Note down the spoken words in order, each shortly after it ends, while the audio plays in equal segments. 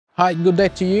Hi, good day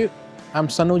to you. I'm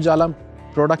Sanu Jalam,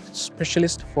 Product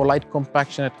Specialist for Light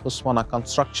Compaction at Husqvarna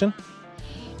Construction.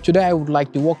 Today I would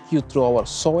like to walk you through our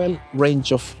soil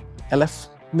range of LF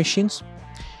machines.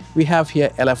 We have here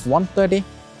LF130,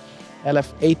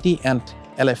 LF80 and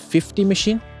LF50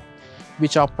 machine,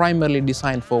 which are primarily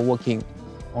designed for working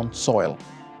on soil.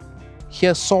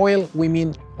 Here soil, we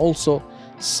mean also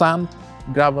sand,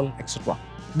 gravel, etc.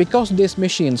 Because these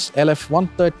machines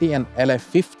LF130 and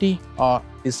LF50 are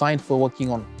designed for working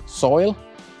on soil,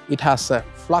 it has a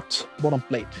flat bottom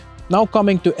plate. Now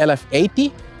coming to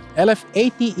LF80.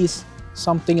 LF80 is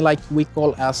something like we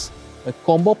call as a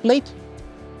combo plate.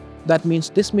 That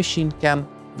means this machine can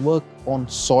work on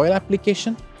soil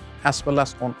application as well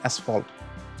as on asphalt.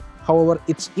 However,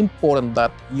 it's important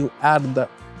that you add the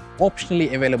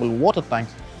optionally available water tank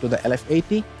to the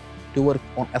LF80 to work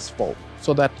on asphalt,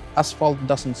 so that asphalt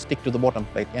doesn't stick to the bottom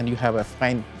plate and you have a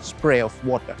fine spray of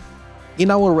water. In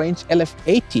our range,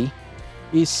 LF80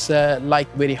 is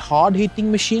like very hard hitting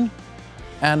machine,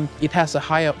 and it has a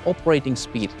higher operating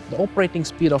speed. The operating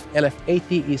speed of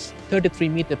LF80 is 33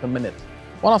 meters per minute.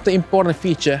 One of the important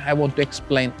features I want to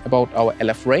explain about our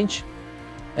LF range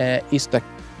is the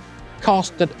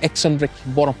casted eccentric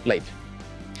bottom plate.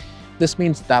 This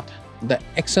means that the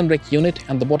eccentric unit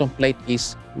and the bottom plate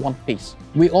is one piece.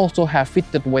 We also have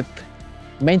fitted with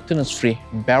maintenance-free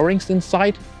bearings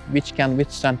inside, which can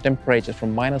withstand temperature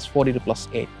from -40 to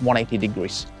 +8, 180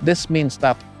 degrees. This means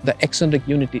that the eccentric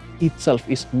unit itself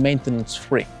is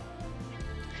maintenance-free.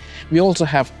 We also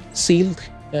have sealed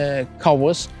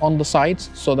covers on the sides,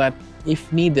 so that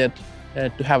if needed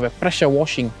to have a pressure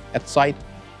washing at site,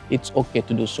 it's okay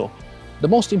to do so. The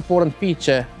most important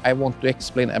feature I want to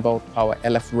explain about our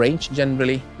LF range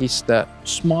generally is the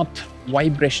smart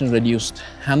vibration-reduced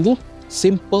handle.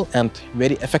 Simple and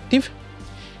very effective.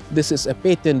 This is a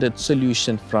patented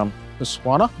solution from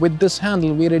Husqvarna. With this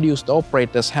handle, we reduce the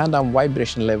operator's hand-arm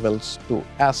vibration levels to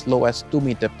as low as 2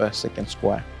 meters per second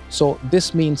square. So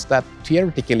this means that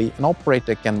theoretically an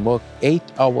operator can work 8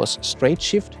 hours straight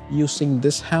shift using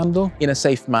this handle in a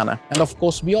safe manner. And of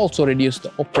course, we also reduce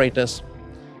the operator's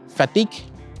fatigue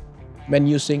when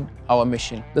using our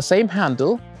machine. The same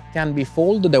handle can be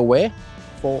folded away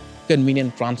for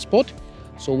convenient transport.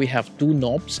 So we have 2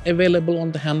 knobs available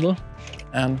on the handle,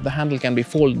 and the handle can be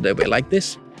folded away like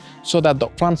this, so that the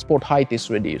transport height is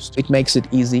reduced. It makes it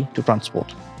easy to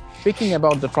transport. Speaking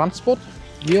about the transport,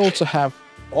 we also have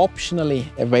optionally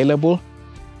available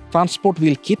transport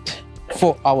wheel kit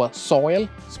for our soil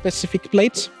specific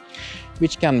plates,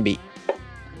 which can be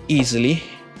easily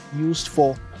used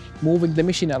for moving the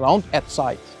machine around at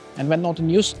site. And when not in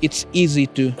use, it's easy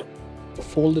to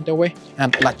fold it away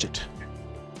and latch it.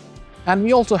 And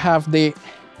we also have the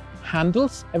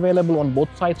handles available on both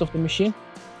sides of the machine,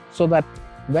 so that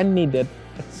when needed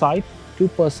at site, 2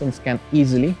 persons can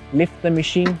easily lift the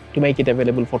machine to make it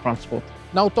available for transport.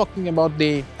 Now talking about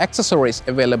the accessories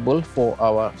available for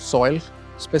our soil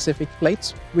specific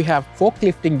plates, we have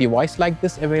forklifting device like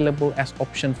this available as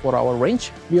option for our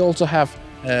range. We also have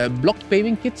blocked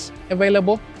paving kits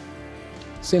available.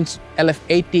 Since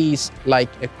LF80 is like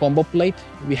a combo plate,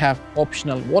 we have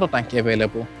optional water tank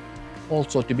available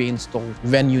also to be installed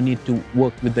when you need to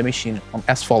work with the machine on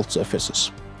asphalt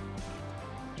surfaces.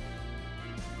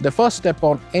 The first step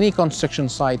on any construction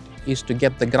site is to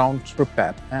get the ground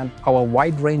prepared, and our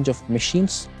wide range of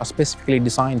machines are specifically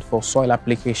designed for soil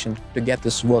application to get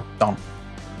this work done.